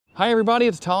Hi everybody,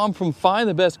 it's Tom from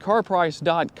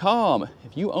FindTheBestCarPrice.com.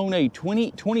 If you own a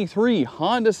 2023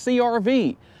 Honda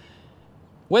CR-V,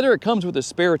 whether it comes with a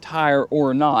spare tire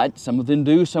or not, some of them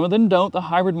do, some of them don't, the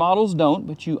hybrid models don't,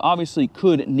 but you obviously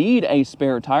could need a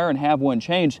spare tire and have one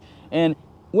changed. And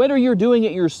whether you're doing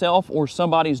it yourself or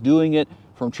somebody's doing it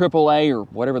from AAA or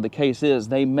whatever the case is,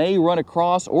 they may run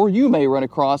across, or you may run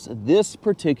across, this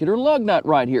particular lug nut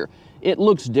right here. It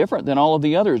looks different than all of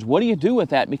the others. What do you do with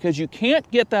that? Because you can't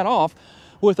get that off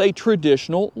with a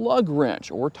traditional lug wrench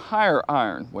or tire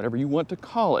iron, whatever you want to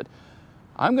call it.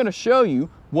 I'm going to show you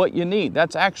what you need.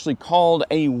 That's actually called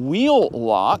a wheel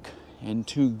lock. And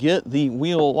to get the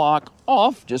wheel lock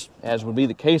off, just as would be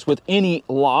the case with any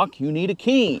lock, you need a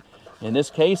key. In this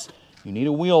case, you need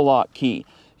a wheel lock key.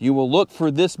 You will look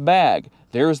for this bag.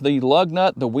 There's the lug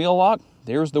nut, the wheel lock.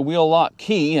 There's the wheel lock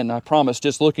key, and I promise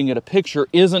just looking at a picture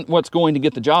isn't what's going to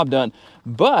get the job done.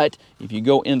 But if you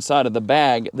go inside of the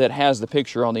bag that has the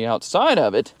picture on the outside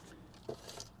of it,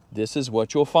 this is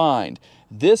what you'll find.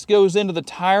 This goes into the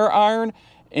tire iron,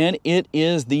 and it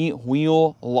is the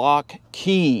wheel lock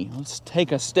key. Let's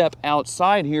take a step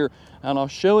outside here, and I'll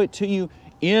show it to you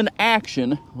in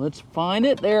action. Let's find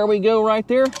it. There we go right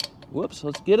there. Whoops,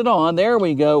 let's get it on. There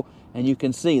we go. And you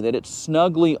can see that it's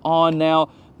snugly on now.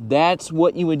 That's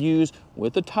what you would use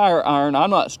with a tire iron. I'm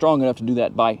not strong enough to do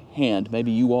that by hand.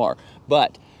 Maybe you are.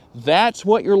 But that's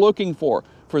what you're looking for.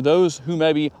 For those who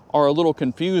maybe are a little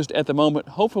confused at the moment,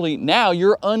 hopefully now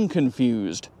you're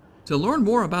unconfused. To learn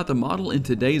more about the model in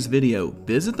today's video,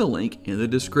 visit the link in the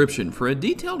description for a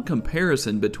detailed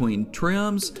comparison between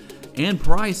trims and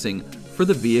pricing for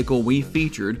the vehicle we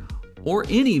featured or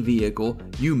any vehicle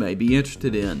you may be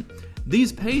interested in.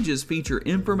 These pages feature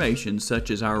information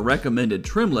such as our recommended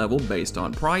trim level based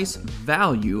on price,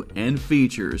 value, and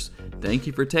features. Thank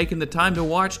you for taking the time to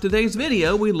watch today's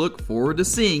video. We look forward to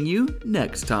seeing you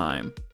next time.